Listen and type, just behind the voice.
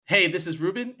Hey, this is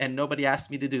Ruben, and nobody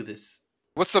asked me to do this.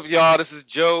 What's up, y'all? This is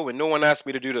Joe, and no one asked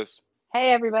me to do this.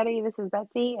 Hey everybody, this is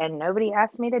Betsy, and nobody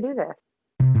asked me to do this.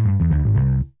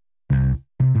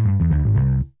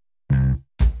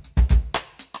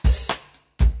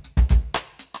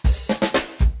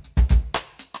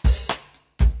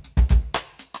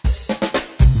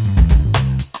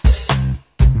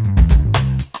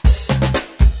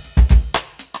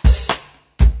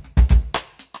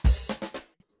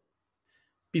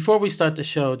 Before we start the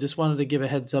show, just wanted to give a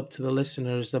heads up to the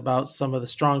listeners about some of the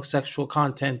strong sexual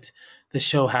content the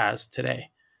show has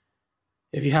today.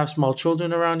 If you have small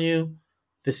children around you,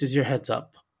 this is your heads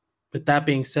up. With that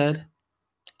being said,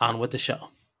 on with the show.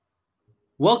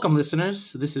 Welcome,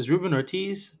 listeners. This is Ruben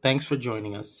Ortiz. Thanks for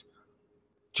joining us.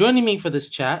 Joining me for this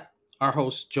chat are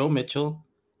hosts Joe Mitchell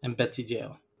and Betsy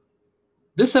Jail.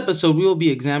 This episode, we will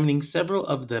be examining several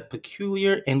of the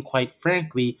peculiar and, quite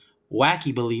frankly,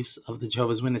 wacky beliefs of the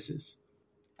Jehovah's Witnesses.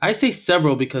 I say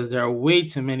several because there are way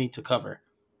too many to cover.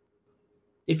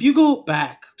 If you go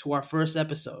back to our first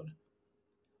episode,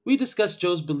 we discussed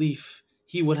Joe's belief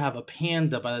he would have a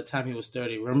panda by the time he was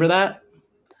 30. Remember that?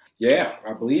 Yeah,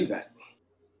 I believe that.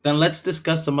 Then let's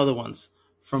discuss some other ones,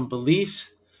 from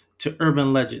beliefs to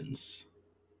urban legends.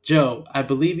 Joe, I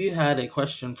believe you had a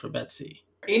question for Betsy.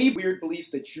 Any weird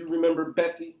beliefs that you remember,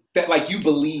 Betsy, that you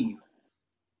believe?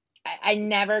 I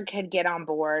never could get on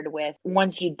board with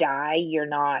once you die, you're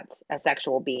not a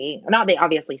sexual being. Not that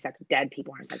obviously dead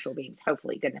people aren't sexual beings,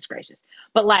 hopefully, goodness gracious.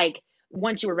 But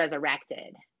once you were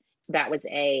resurrected, that was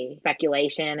a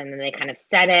speculation, and then they kind of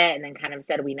said it, and then kind of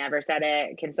said we never said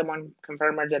it. Can someone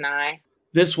confirm or deny?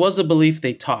 This was a belief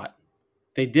they taught.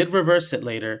 They did reverse it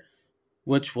later,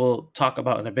 which we'll talk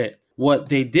about in a bit. What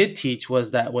they did teach was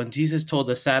that when Jesus told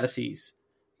the Sadducees,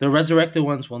 the resurrected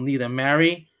ones will neither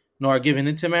marry nor are given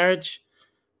into marriage,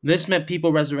 this meant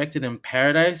people resurrected in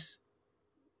paradise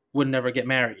would never get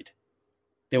married.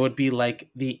 They would be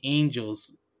like the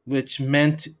angels, which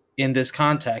meant in this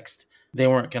context, they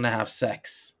weren't going to have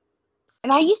sex.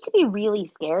 And I used to be really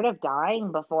scared of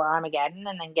dying before Armageddon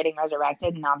and then getting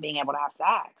resurrected and not being able to have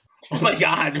sex. Oh my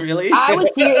God, really? I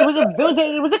was serious.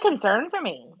 It was a concern for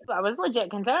me. I was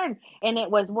legit concerned. And it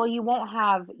was, well, you won't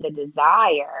have the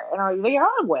desire. And I was like, yeah,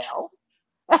 I will.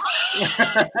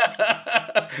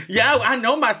 Yeah, I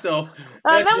know myself.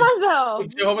 I know myself.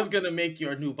 Jehovah's going to make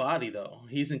your new body, though.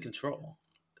 He's in control.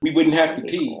 We wouldn't have to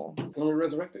pee when we're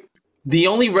resurrected? The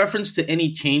only reference to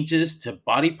any changes to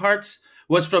body parts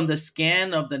was from the scan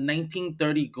of the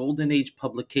 1930 Golden Age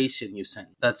publication you sent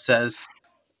that says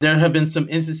there have been some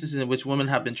instances in which women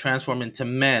have been transformed into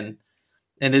men,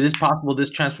 and it is possible this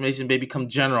transformation may become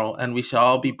general and we shall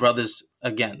all be brothers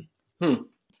again.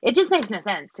 It just makes no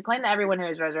sense to claim that everyone who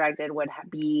is resurrected would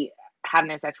have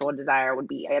no sexual desire. Would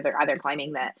be either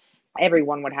claiming that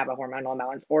everyone would have a hormonal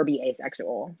imbalance or be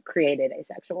asexual, created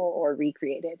asexual, or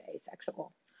recreated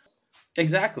asexual.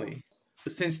 Exactly.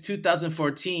 Since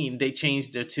 2014, they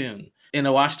changed their tune. In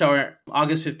a Watchtower,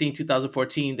 August 15,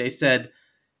 2014, they said,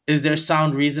 "Is there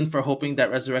sound reason for hoping that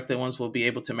resurrected ones will be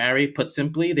able to marry? Put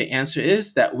simply, the answer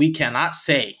is that we cannot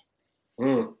say."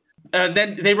 And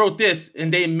then they wrote this,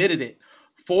 and they admitted it.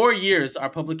 4 years, our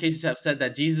publications have said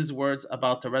that Jesus' words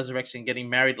about the resurrection getting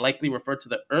married likely refer to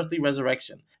the earthly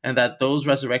resurrection, and that those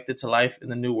resurrected to life in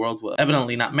the new world will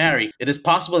evidently not marry. It is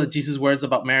possible that Jesus' words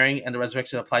about marrying and the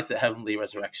resurrection apply to heavenly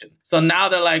resurrection. So now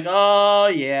they're like, oh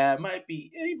yeah, he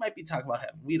might be talking about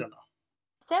heaven. We don't know.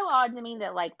 So odd to me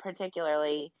that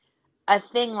particularly a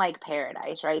thing like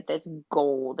paradise, right? This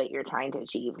goal that you're trying to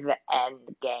achieve, the end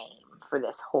game for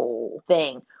this whole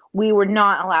thing. We were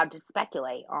not allowed to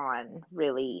speculate on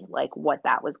really what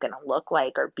that was going to look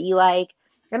like or be like.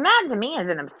 And that to me is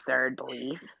an absurd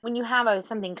belief. When you have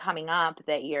something coming up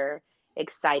that you're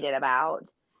excited about,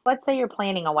 let's say you're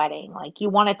planning a wedding, you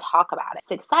want to talk about it.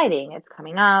 It's exciting. It's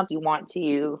coming up. You want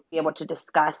to be able to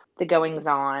discuss the goings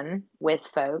on with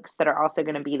folks that are also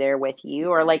going to be there with you.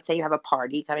 Or say you have a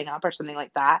party coming up or something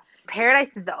like that.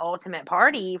 Paradise is the ultimate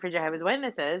party for Jehovah's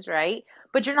Witnesses, right?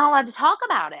 But you're not allowed to talk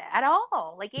about it at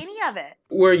all, any of it.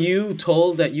 Were you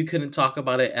told that you couldn't talk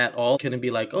about it at all? Couldn't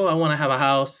be like, oh, I want to have a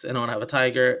house and I want to have a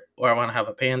tiger or I want to have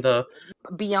a panda?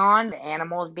 Beyond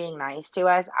animals being nice to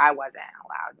us, I wasn't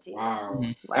allowed to. Wow.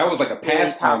 That was a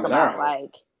pastime in our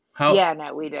house. Yeah,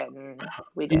 no, we didn't.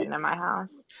 We didn't in my house.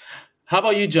 How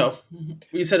about you, Joe?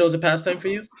 You said it was a pastime for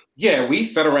you? Yeah, we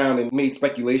sat around and made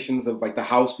speculations of the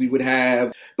house we would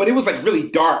have. But it was really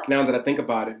dark now that I think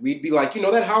about it. We'd be like,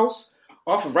 that house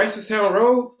off of Ricerstown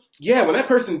Road? Yeah, when that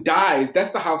person dies,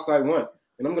 that's the house I want.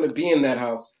 And I'm going to be in that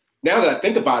house. Now that I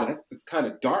think about it, it's kind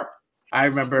of dark. I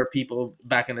remember people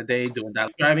back in the day doing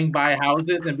that, driving by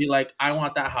houses and be like, I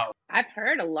want that house. I've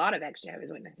heard a lot of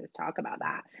ex-Jehovah's Witnesses talk about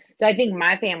that. So I think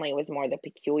my family was more the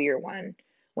peculiar one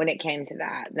when it came to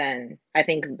that. Then I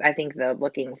think the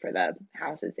looking for the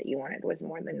houses that you wanted was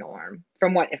more the norm,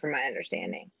 from my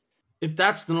understanding. If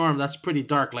that's the norm, that's pretty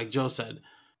dark, like Joe said.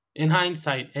 In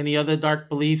hindsight, any other dark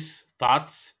beliefs,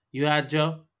 thoughts you had,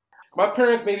 Joe? My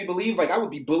parents made me believe like I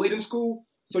would be bullied in school.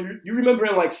 So you remember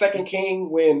in like 2 King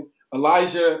when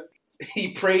Elijah,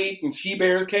 he prayed and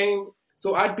she-bears came?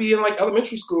 So I'd be in like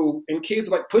elementary school and kids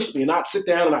would like push me and I'd sit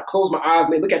down and I'd close my eyes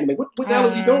and they'd look at me like, what the hell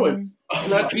is he doing?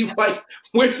 And I'd be like,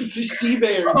 where's the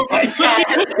she-bears? Oh my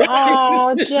God.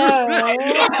 Oh, Joe.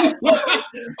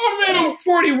 Oh man, I'm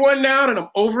 41 now and I'm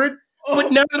over it.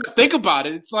 But now that I think about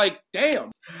it, it's like,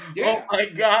 damn. Yeah. Oh my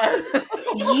God.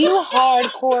 You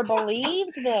hardcore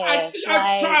believed this.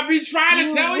 I've been trying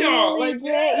to tell y'all. Really Like, did.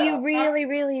 yeah. You really,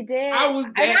 really did. I was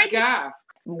that guy.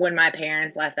 When my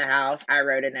parents left the house, I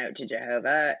wrote a note to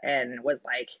Jehovah and was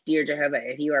like, Dear Jehovah,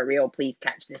 if you are real, please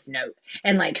catch this note.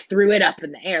 And like threw it up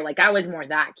in the air. Like I was more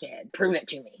that kid. Prove it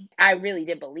to me. I really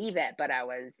did believe it, but I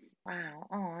was, wow.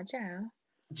 Oh, Joe.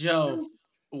 Joe.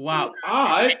 Wow.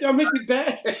 Y'all make me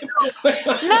bad. No.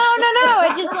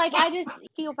 It just like, I just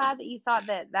feel bad that you thought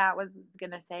that was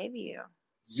going to save you.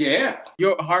 Yeah.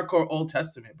 You're hardcore Old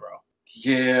Testament, bro.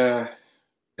 Yeah.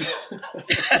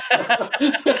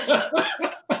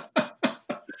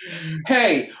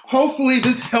 Hey, hopefully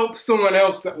this helps someone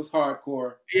else that was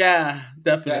hardcore. Yeah,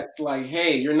 definitely. That's like,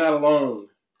 hey, you're not alone.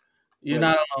 You're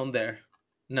not alone there.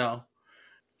 No.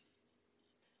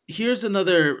 Here's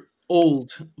another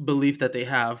old belief that they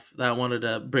have that I wanted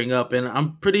to bring up, and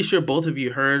I'm pretty sure both of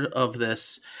you heard of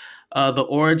this. The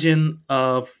origin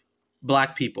of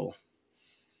Black people.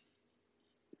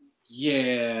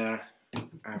 Yeah,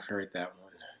 I've heard that one.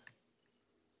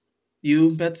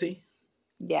 You, Betsy?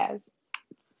 Yes.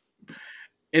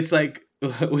 It's like,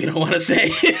 we don't want to say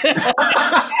it.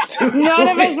 None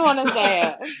of us want to say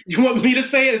it. You want me to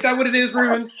say it? Is that what it is,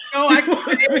 Ruben? No, I can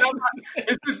say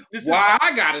it. This Why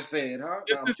I gotta say it, huh?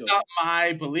 This is not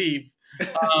my belief.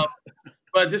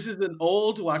 But this is an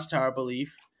old Watchtower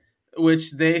belief,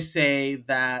 which they say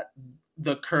that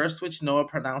the curse which Noah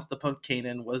pronounced upon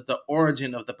Canaan was the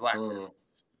origin of the Black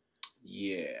race.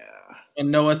 Yeah.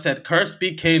 And Noah said, Cursed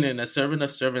be Canaan, a servant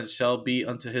of servants shall be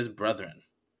unto his brethren.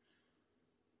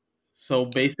 So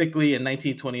basically in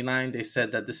 1929, they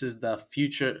said that this is the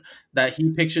future, that he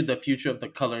pictured the future of the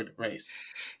colored race.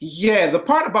 Yeah, the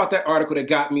part about that article that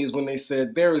got me is when they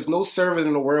said there is no servant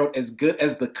in the world as good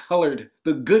as the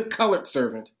good colored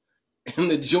servant. And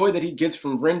the joy that he gets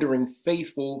from rendering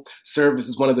faithful service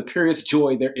is one of the purest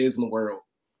joy there is in the world.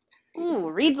 Ooh,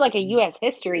 reads like a U.S.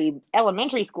 history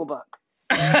elementary school book.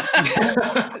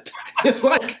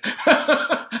 Like,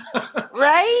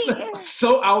 right?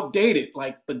 So outdated.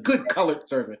 Like the good colored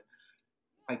servant.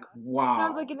 Like,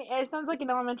 wow. It sounds like an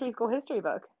elementary school history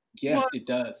book. Yes, it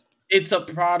does. It's a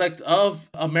product of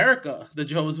America. The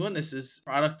Jehovah's Witnesses,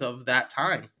 product of that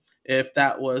time. If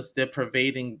that was the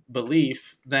pervading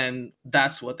belief, then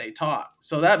that's what they taught.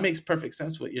 So that makes perfect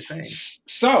sense what you're saying.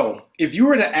 So if you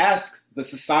were to ask the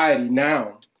society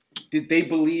now, did they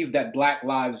believe that Black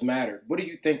Lives Matter? What do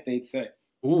you think they'd say?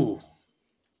 Ooh.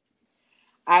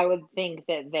 I would think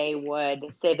that they would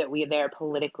say that they're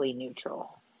politically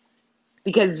neutral.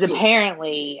 Because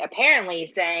apparently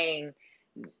saying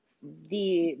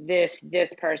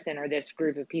this person or this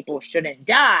group of people shouldn't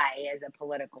die is a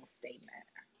political statement.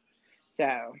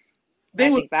 So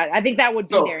I think that would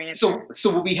be their answer.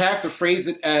 So would we have to phrase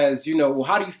it as, well,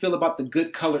 how do you feel about the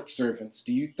good colored servants?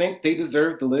 Do you think they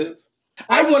deserve to live?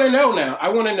 I want to know now. I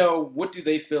want to know, what do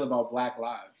they feel about Black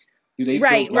lives? Do they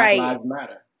feel Black lives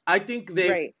matter? I think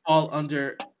they fall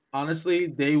under, honestly,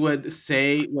 they would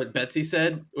say what Betsy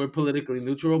said, we're politically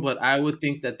neutral, but I would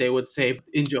think that they would say,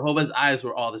 in Jehovah's eyes,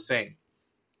 we're all the same.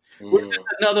 Which is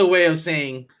another way of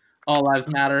saying all lives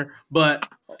matter, but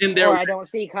in their... Or I don't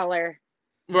see color.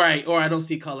 Right, or I don't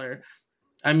see color.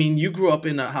 I mean, you grew up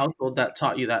in a household that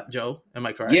taught you that, Joe. Am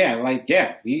I correct?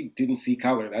 Yeah, we didn't see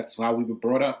color. That's how we were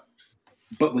brought up.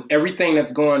 But with everything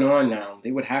that's going on now,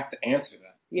 they would have to answer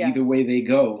that. Yeah. Either way they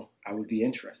go, I would be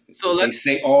interested. So would they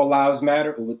say all lives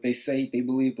matter, or would they say they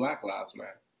believe Black lives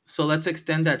matter? So let's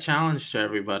extend that challenge to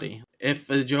everybody. If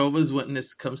a Jehovah's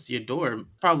Witness comes to your door,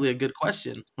 probably a good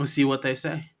question. We'll see what they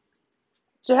say.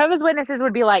 Jehovah's Witnesses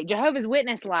would be like, Jehovah's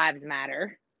Witness lives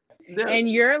matter. Yeah. And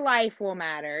your life will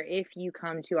matter if you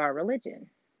come to our religion.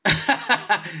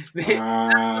 That's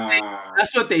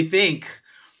what they think.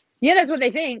 Yeah, that's what they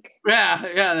think.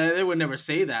 Yeah, they would never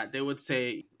say that. They would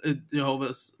say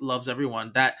Jehovah's loves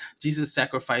everyone. That Jesus'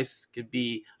 sacrifice could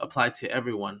be applied to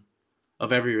everyone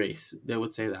of every race. They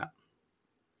would say that.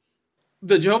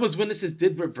 The Jehovah's Witnesses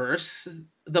did reverse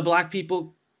the black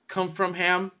people come from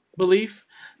Ham belief.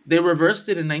 They reversed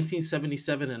it in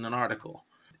 1977 in an article.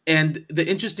 And the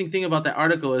interesting thing about that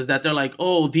article is that they're like,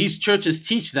 oh, these churches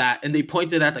teach that. And they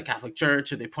pointed at the Catholic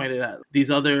Church and they pointed at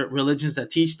these other religions that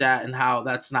teach that and how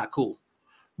that's not cool.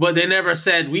 But they never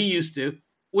said we used to,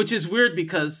 which is weird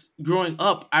because growing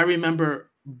up, I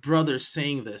remember brothers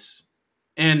saying this.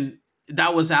 And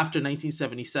that was after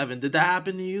 1977. Did that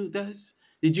happen to you guys?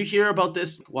 Did you hear about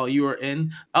this while you were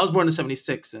in? I was born in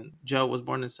 76 and Joe was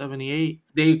born in 78.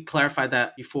 They clarified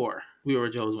that before we were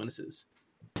Jehovah's Witnesses.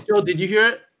 Joe, did you hear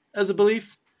it as a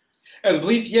belief? As a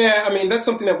belief, yeah. I mean, that's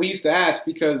something that we used to ask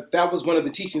because that was one of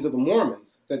the teachings of the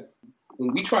Mormons. That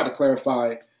when we tried to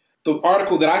clarify, the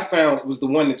article that I found was the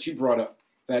one that you brought up,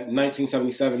 that in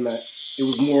 1977, that it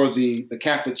was more of the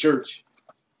Catholic Church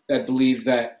that believed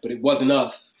that, but it wasn't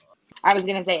us. I was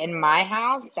going to say, in my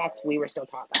house, we were still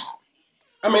taught that.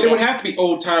 I mean, it would have to be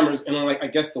old timers and like, I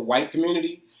guess, the white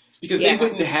community, because they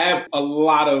wouldn't have a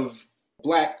lot of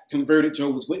black converted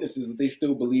Jehovah's Witnesses that they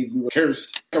still believed we were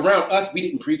cursed. Around us, we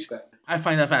didn't preach that. I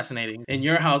find that fascinating. In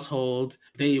your household,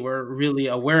 they were really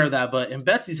aware of that, but in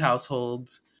Betsy's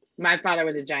household... My father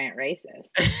was a giant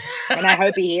racist, and I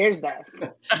hope he hears this.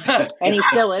 And he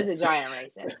still is a giant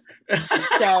racist.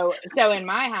 So in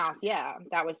my house, yeah,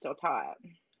 that was still taught.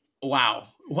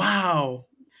 Wow.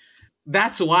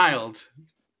 That's wild.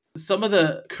 Some of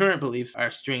the current beliefs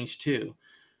are strange too.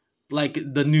 Like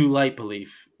the New Light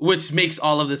belief, which makes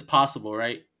all of this possible,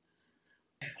 right?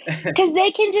 Because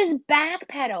they can just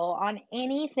backpedal on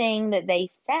anything that they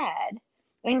said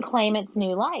and claim it's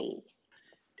New Light.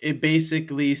 It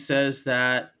basically says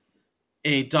that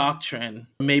a doctrine,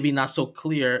 maybe not so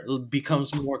clear,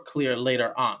 becomes more clear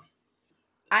later on.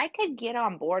 I could get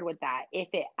on board with that if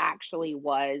it actually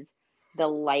was the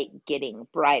light getting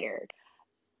brighter.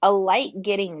 A light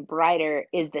getting brighter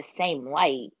is the same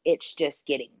light. It's just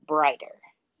getting brighter,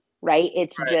 right?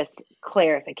 It's just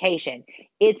clarification.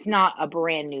 It's not a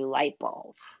brand new light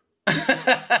bulb.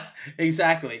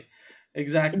 Exactly.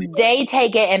 They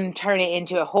take it and turn it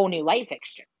into a whole new light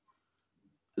fixture.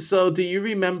 So do you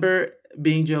remember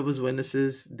being Jehovah's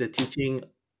Witnesses, the teaching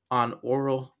on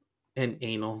oral and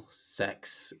anal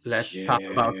sex? Let's talk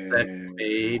about sex,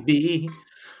 baby.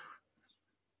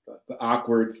 The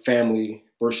awkward family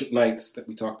worship nights that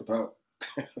we talked about.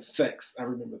 Sex. I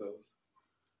remember those.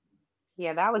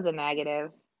 Yeah, that was a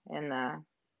negative in the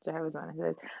Jehovah's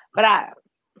Witnesses. But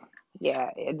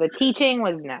the teaching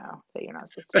was no. So you're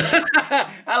not supposed to.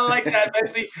 I like that,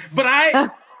 Betsy.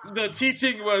 But the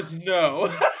teaching was no.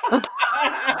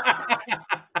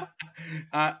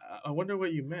 I wonder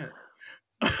what you meant.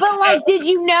 But like, did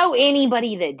you know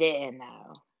anybody that didn't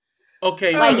though?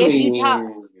 Okay. Like if you talk.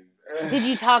 Did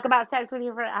you talk about sex with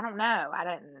your friend? I don't know. I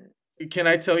didn't. Can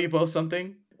I tell you both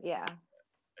something? Yeah.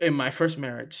 In my first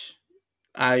marriage,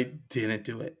 I didn't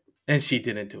do it. And she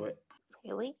didn't do it.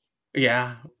 Really?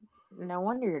 Yeah. No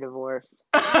wonder you're divorced.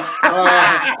 I'm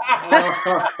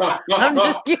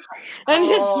just kidding.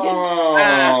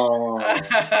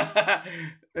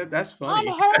 That's funny.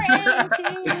 On her end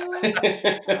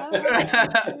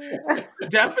too.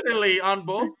 Definitely on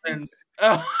both ends.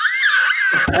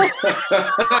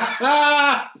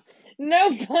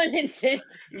 No pun intended.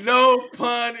 No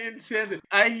pun intended.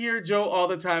 I hear Joe all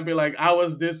the time be like, I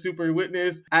was this super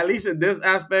witness. At least in this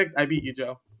aspect, I beat you,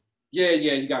 Joe. Yeah,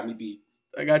 you got me beat.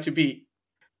 I got you beat.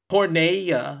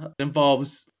 Porneia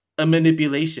involves a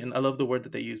manipulation, I love the word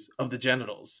that they use, of the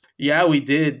genitals. Yeah, we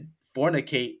did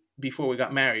fornicate before we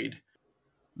got married.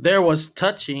 There was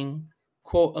touching,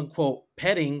 quote unquote,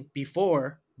 petting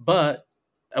before, but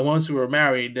once we were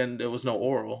married, then there was no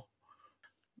oral.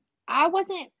 I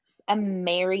wasn't a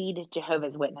married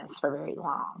Jehovah's Witness for very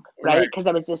long, right? Because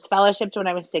I was disfellowshipped when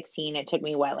I was 16. It took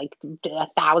me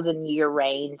 1,000-year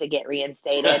reign to get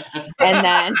reinstated, and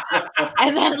then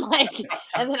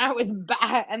I was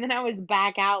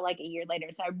back out like a year later.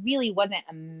 So I really wasn't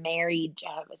a married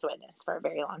Jehovah's Witness for a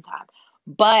very long time.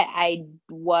 But I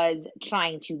was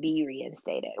trying to be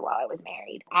reinstated while I was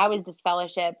married. I was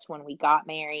disfellowshipped when we got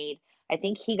married. I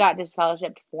think he got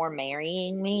disfellowshipped for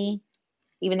marrying me,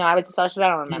 even though I was disfellowshipped. I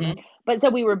don't remember. Mm-hmm. But so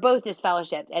we were both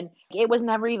disfellowshipped, and it was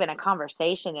never even a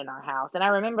conversation in our house. And I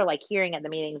remember hearing at the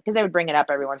meetings, because they would bring it up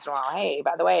every once in a while. Hey,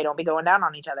 by the way, don't be going down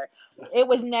on each other. It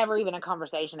was never even a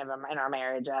conversation in our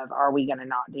marriage of, are we going to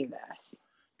not do this?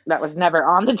 That was never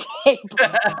on the table.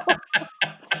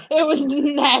 It was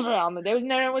never on the table.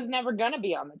 It was never going to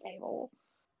be on the table.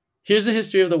 Here's a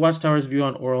history of the Watchtower's view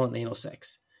on oral and anal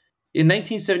sex. In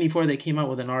 1974, they came out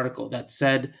with an article that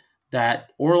said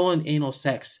that oral and anal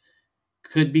sex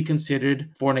could be considered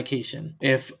fornication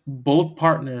if both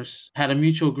partners had a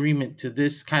mutual agreement to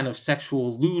this kind of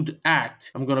sexual lewd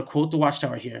act. I'm going to quote the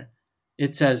Watchtower here.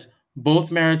 It says,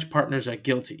 both marriage partners are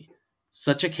guilty.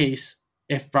 Such a case,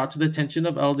 if brought to the attention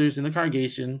of elders in the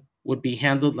congregation, would be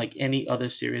handled like any other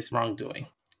serious wrongdoing.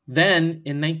 Then,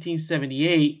 in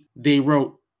 1978, they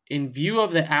wrote, in view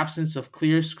of the absence of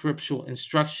clear scriptural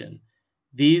instruction,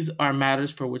 these are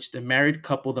matters for which the married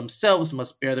couple themselves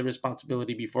must bear the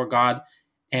responsibility before God,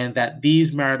 and that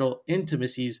these marital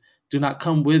intimacies do not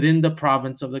come within the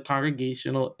province of the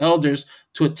congregational elders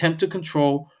to attempt to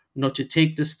control nor to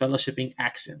take this fellowshipping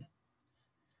action.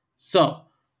 So,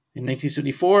 in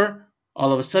 1974,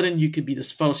 all of a sudden you could be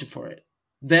disfellowshipped for it.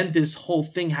 Then this whole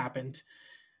thing happened,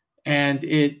 and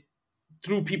it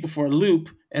threw people for a loop,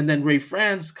 and then Ray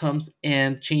France comes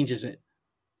and changes it.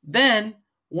 Then,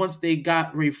 once they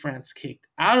got Ray France kicked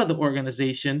out of the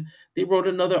organization, they wrote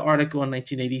another article in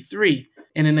 1983.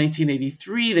 And in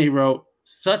 1983, they wrote,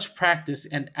 such practice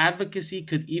and advocacy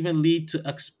could even lead to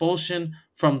expulsion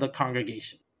from the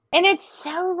congregation. And it's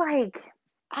so like,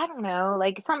 I don't know,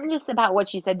 like something just about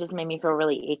what you said just made me feel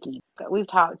really icky. We've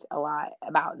talked a lot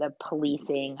about the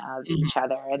policing of each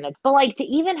other, but like to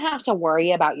even have to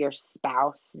worry about your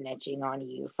spouse snitching on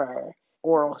you for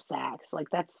oral sex, like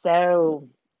that's so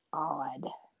odd.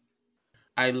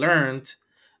 I learned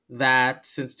that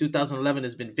since 2011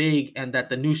 has been vague, and that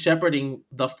the new Shepherding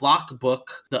the Flock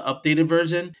book, the updated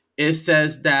version, it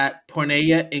says that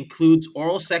porneia includes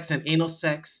oral sex and anal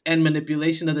sex and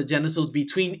manipulation of the genitals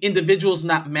between individuals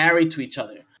not married to each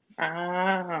other.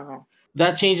 Oh.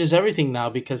 That changes everything now,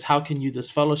 because how can you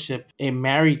disfellowship a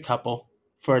married couple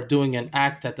for doing an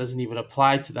act that doesn't even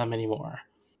apply to them anymore?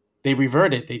 They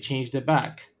reverted, they changed it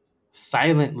back.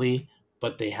 Silently,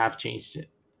 but they have changed it.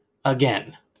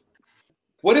 Again.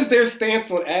 What is their stance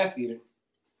on ass eating?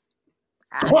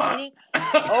 Ass eating?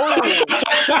 Oh.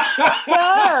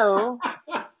 So.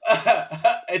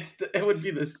 It would be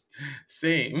the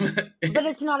same. But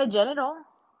it's not a genital,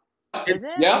 is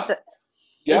it? Yeah.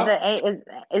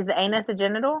 Is the anus a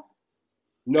genital?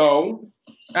 No.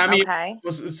 I mean, okay.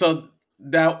 So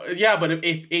that, yeah, but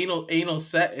if anal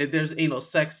sex, there's anal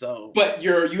sex, so. But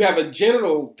you have a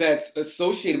genital that's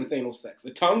associated with anal sex.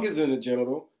 A tongue isn't a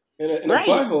genital, and right.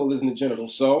 a butthole isn't a genital.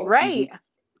 So right.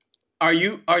 Are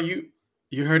you?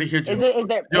 You heard it here, Joe. Is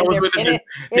there penetration?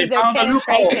 They found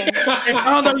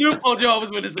the loophole,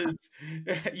 Jehovah's Witnesses.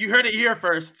 You heard it here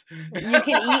first. You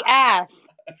can eat ass.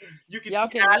 Y'all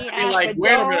can eat ass, like,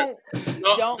 wait a minute.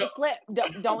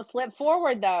 Don't slip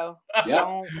forward though. Yep.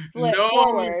 Don't slip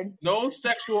forward. No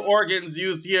sexual organs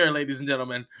used here, ladies and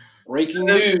gentlemen. Breaking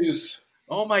news.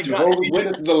 Oh my Jehovah's God.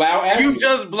 Witnesses allow ass. You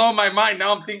just blow my mind.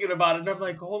 Now I'm thinking about it, and I'm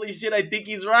like, holy shit, I think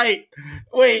he's right.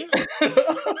 Wait.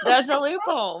 There's a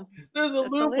loophole. There's a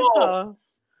loophole.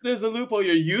 There's a loophole.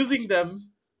 You're using them.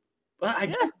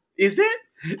 But is it?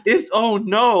 Oh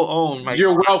no. Oh my God.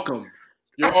 You're welcome.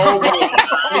 You're all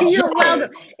welcome. You're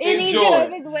welcome. Any Enjoy.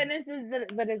 Jehovah's Witnesses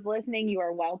that is listening, you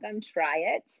are welcome.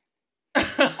 Try it.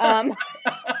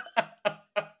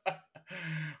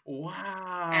 Wow.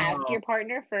 Ask your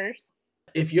partner first.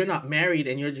 If you're not married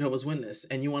and you're a Jehovah's Witness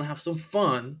and you want to have some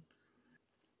fun,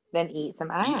 then eat some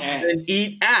ass. Then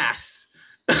eat ass.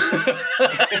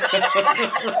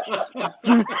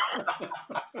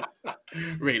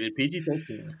 Rated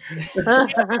PG-13.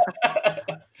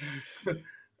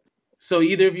 So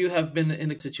either of you have been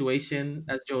in a situation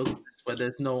as Jehovah's Witness where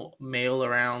there's no male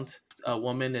around, a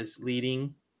woman is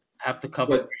leading, have to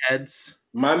cover their heads?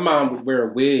 My mom would wear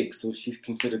a wig, so she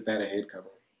considered that a head cover.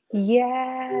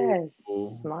 Yes.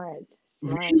 Smart.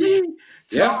 Really?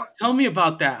 Yeah. Tell me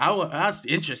about that. That's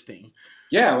interesting.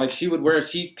 Yeah, like she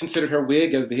considered her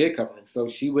wig as the head covering. So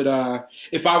she would,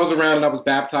 if I was around and I was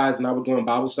baptized and I would go on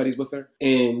Bible studies with her,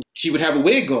 and she would have a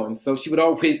wig on. So she would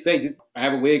always say, I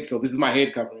have a wig, so this is my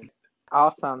head covering.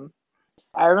 Awesome.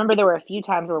 I remember there were a few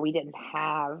times where we didn't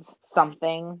have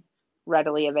something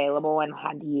readily available and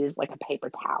had to use like a paper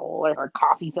towel or a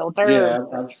coffee filter. Yeah,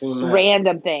 I've seen that.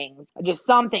 Random things. Just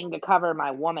something to cover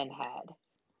my woman head.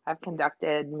 I've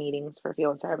conducted meetings for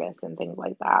field service and things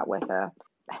like that with a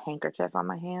handkerchief on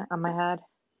my head.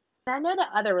 I know that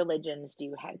other religions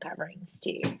do head coverings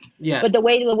too. Yes. But the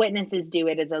way the witnesses do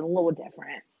it is a little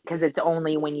different because it's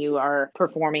only when you are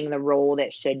performing the role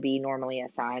that should be normally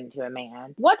assigned to a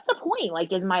man. What's the point?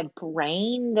 Like, is my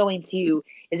brain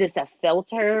is this a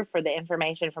filter for the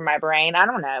information from my brain? I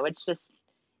don't know. It's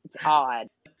odd.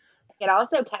 It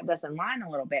also kept us in line a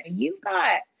little bit. You've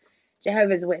got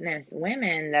Jehovah's Witness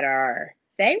women that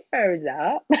they rose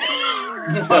up.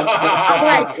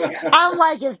 I'm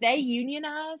like, if they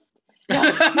unionized,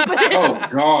 Oh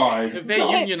God. If they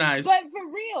unionize. But for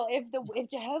real, if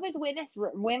Jehovah's Witness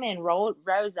women rose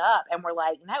up and were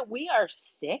like, no, we are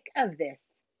sick of this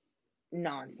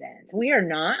nonsense. We are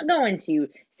not going to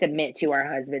submit to our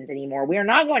husbands anymore. We are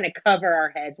not going to cover our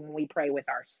heads when we pray with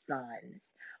our sons.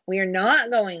 We are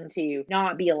not going to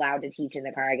not be allowed to teach in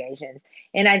the congregations.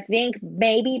 And I think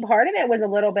maybe part of it was a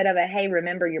little bit of a, hey,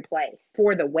 remember your place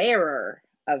for the wearer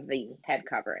of the head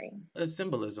covering. A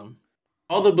symbolism.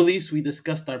 All the beliefs we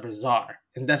discussed are bizarre,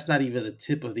 and that's not even the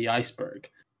tip of the iceberg.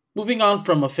 Moving on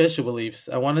from official beliefs,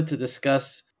 I wanted to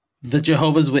discuss the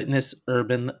Jehovah's Witness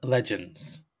urban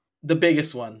legends. The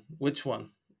biggest one. Which one?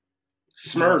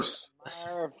 Smurfs.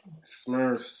 Smurfs.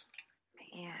 Smurfs.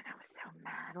 Man, I was so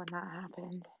mad when that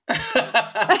happened.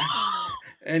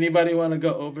 Anybody want to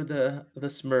go over the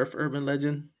Smurf urban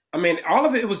legend? I mean, all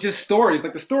of it was just stories.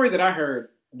 Like the story that I heard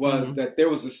was that there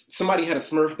was somebody had a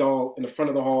Smurf doll in the front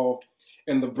of the hall,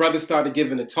 and the brother started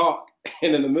giving a talk.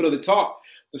 And in the middle of the talk,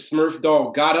 the Smurf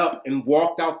doll got up and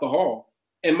walked out the hall.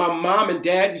 And my mom and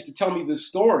dad used to tell me this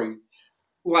story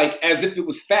like as if it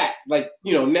was fact. Like,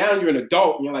 you know, now you're an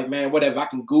adult and you're like, man, whatever, I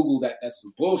can Google that. That's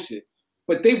some bullshit.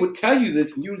 But they would tell you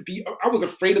this and you would be, I was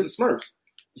afraid of the Smurfs.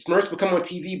 The Smurfs would come on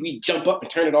TV, we'd jump up and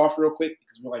turn it off real quick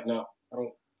because we're like, no, I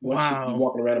don't want shit to be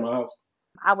walking around in my house.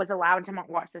 I was allowed to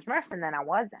watch the Smurfs and then I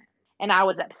wasn't. And I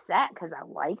was upset because I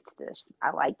liked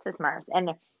the Smurfs. And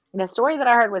the story that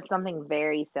I heard was something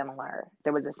very similar.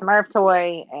 There was a Smurf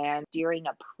toy, and during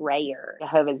a prayer,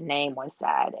 Jehovah's name was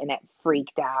said, and it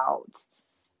freaked out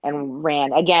and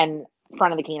ran, again, in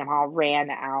front of the Kingdom Hall, ran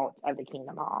out of the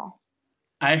Kingdom Hall.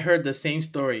 I heard the same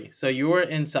story. So you were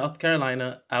in South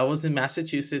Carolina, I was in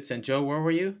Massachusetts, and Joe, where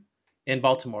were you? In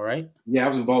Baltimore, right? Yeah, I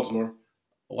was in Baltimore.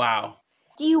 Wow.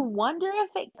 Do you wonder if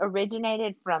it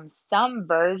originated from some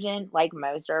version, like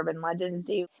most urban legends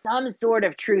do, some sort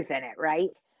of truth in it, right?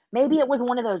 Maybe it was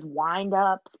one of those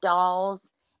wind-up dolls,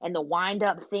 and the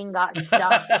wind-up thing got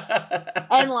stuck,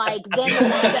 and like then the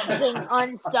wind-up thing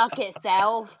unstuck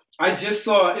itself. I just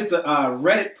saw, it's a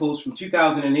Reddit post from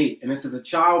 2008, and it says a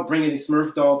child bringing a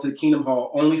Smurf doll to the Kingdom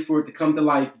Hall only for it to come to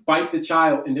life, bite the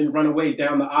child, and then run away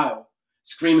down the aisle,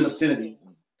 screaming obscenities.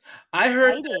 I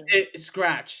heard it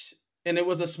scratched, and it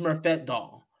was a Smurfette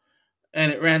doll,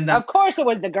 and it ran down. Of course it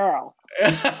was the girl.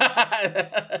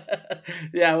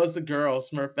 Yeah, it was the girl,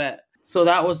 Smurfette. So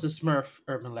that was the Smurf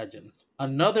urban legend.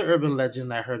 Another urban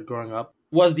legend I heard growing up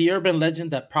was the urban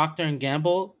legend that Procter &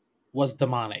 Gamble was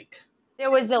demonic. There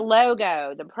was a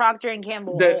logo, the Procter &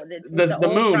 Gamble, the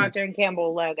old moon. Procter &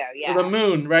 Gamble logo, yeah. The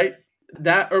moon, right?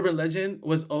 That urban legend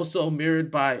was also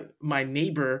mirrored by my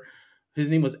neighbor. His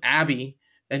name was Abby,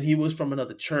 and he was from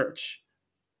another church.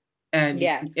 And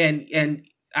yes. and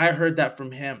I heard that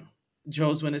from him.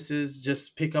 Jehovah's Witnesses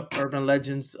just pick up urban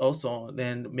legends also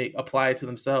and apply it to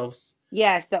themselves.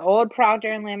 Yes, the old Procter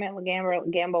 &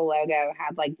 Gamble logo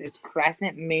had like this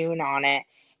crescent moon on it,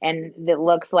 and it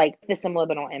looks like the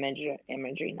subliminal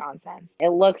imagery nonsense. It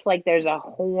looks like there's a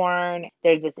horn,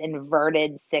 there's this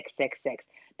inverted 666.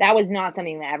 That was not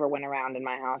something that ever went around in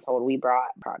my household. We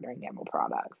brought Procter & Gamble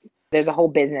products. There's a whole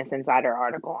Business Insider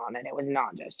article on it. It was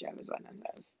not just Jehovah's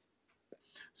Witnesses.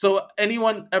 So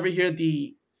anyone ever hear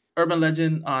the urban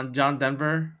legend on John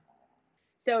Denver?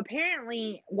 So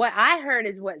apparently what I heard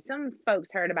is what some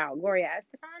folks heard about Gloria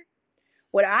Estefan.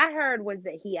 What I heard was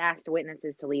that he asked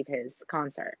witnesses to leave his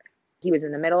concert. He was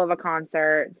in the middle of a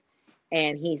concert,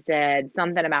 and he said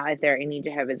something about, if there are any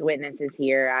Jehovah's Witnesses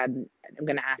here, I'm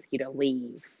going to ask you to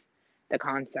leave the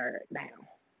concert now.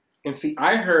 And see,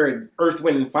 I heard Earth,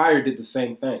 Wind, and Fire did the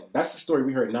same thing. That's the story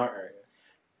we heard in our area.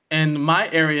 In my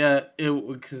area,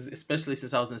 because especially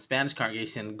since I was in the Spanish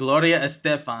congregation, Gloria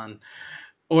Estefan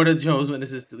ordered Jehovah's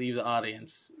Witnesses to leave the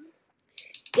audience.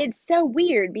 It's so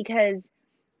weird because,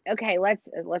 okay, let's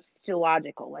do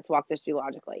logical. Let's walk this through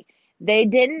logically. They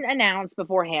didn't announce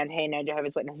beforehand, hey, no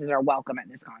Jehovah's Witnesses are welcome at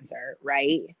this concert,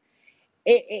 right?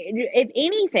 If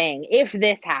anything, if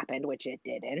this happened, which it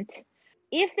didn't,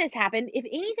 if this happened, if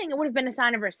anything, it would have been a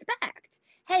sign of respect.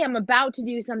 Hey, I'm about to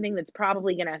do something that's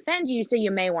probably going to offend you, so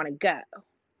you may want to go.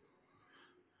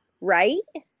 Right?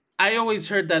 I always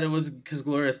heard that it was because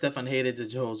Gloria Estefan hated the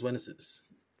Jehovah's Witnesses.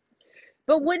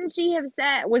 But wouldn't she have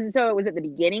said, it was at the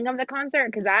beginning of the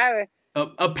concert? Because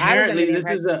apparently this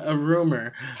is a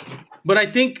rumor. But I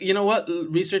think, you know what,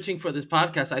 researching for this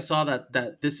podcast, I saw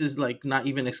that this is like not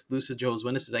even exclusive Jehovah's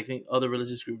Witnesses. I think other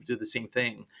religious groups do the same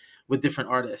thing with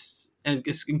different artists, and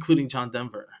including John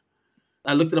Denver.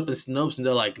 I looked it up in Snopes, and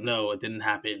they're like, no, it didn't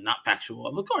happen. Not factual.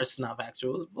 Of course it's not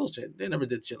factual. It's bullshit. They never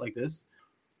did shit like this.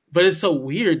 But it's so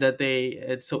weird that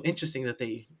it's so interesting that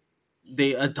they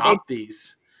they adopt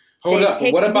these. Hold They up. But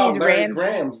pick what about these Larry random-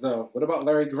 Graham's, though? What about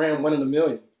Larry Graham 1 in a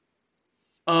million?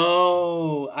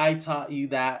 Oh, I taught you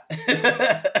that.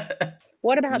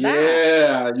 What about that?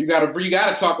 Yeah, you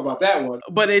gotta talk about that one.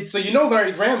 But it's So you know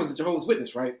Larry Graham is a Jehovah's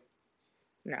Witness, right?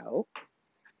 No.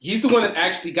 He's the one that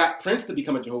actually got Prince to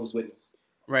become a Jehovah's Witness.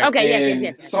 right. Okay, And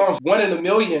yes. Psalm 1 in a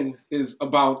million is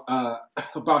about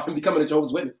about him becoming a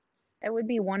Jehovah's Witness. It would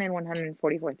be 1 in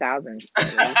 144,000.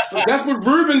 So that's what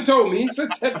Ruben told me. He said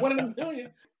that 1 in a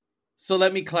million. So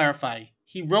let me clarify.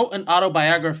 He wrote an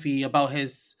autobiography about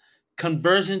his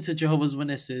conversion to Jehovah's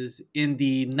Witnesses in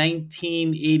the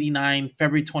 1989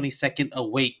 February 22nd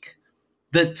Awake.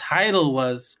 The title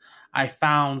was I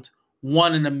Found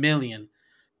 1 in a Million.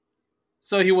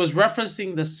 So he was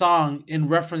referencing the song in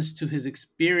reference to his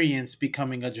experience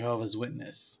becoming a Jehovah's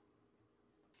Witness.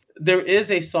 There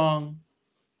is a song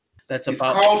that's It's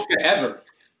about... called Forever.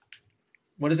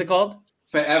 What is it called?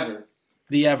 Forever.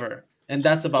 The Ever. And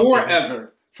that's about...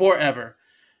 Forever. Forever.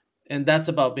 And that's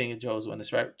about being a Jehovah's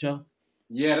Witness, right, Joe?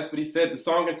 Yeah, that's what he said. The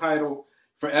song entitled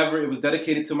Forever, it was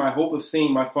dedicated to my hope of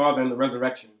seeing my father in the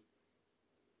resurrection.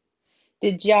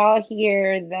 Did y'all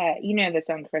hear that? You know the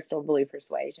song Crystal Blue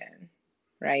Persuasion,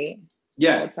 right?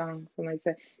 Yes. That song, something like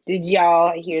that. Did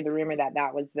y'all hear the rumor that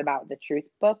was about the Truth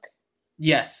Book?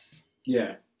 Yes.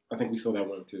 Yeah, I think we saw that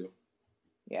one too.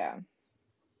 Yeah.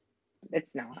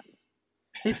 It's not.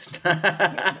 It's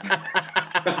not.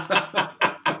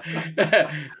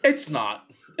 It's not.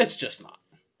 It's just not.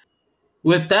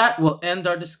 With that, we'll end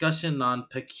our discussion on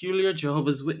peculiar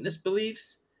Jehovah's Witness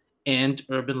beliefs and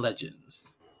urban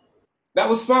legends. That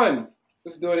was fun.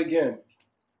 Let's do it again.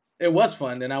 It was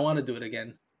fun, and I want to do it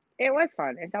again. It was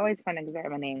fun. It's always fun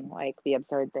examining like the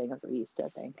absurd things we used to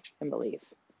think and believe.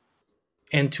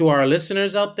 And to our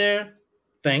listeners out there,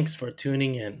 thanks for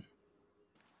tuning in.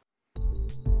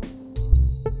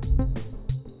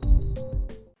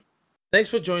 Thanks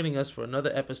for joining us for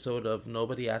another episode of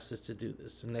Nobody Asked Us to Do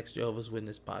This, the Next Jehovah's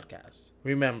Witness podcast.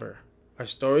 Remember, our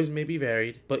stories may be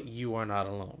varied, but you are not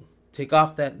alone. Take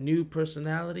off that new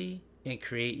personality and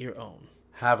create your own.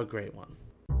 Have a great one.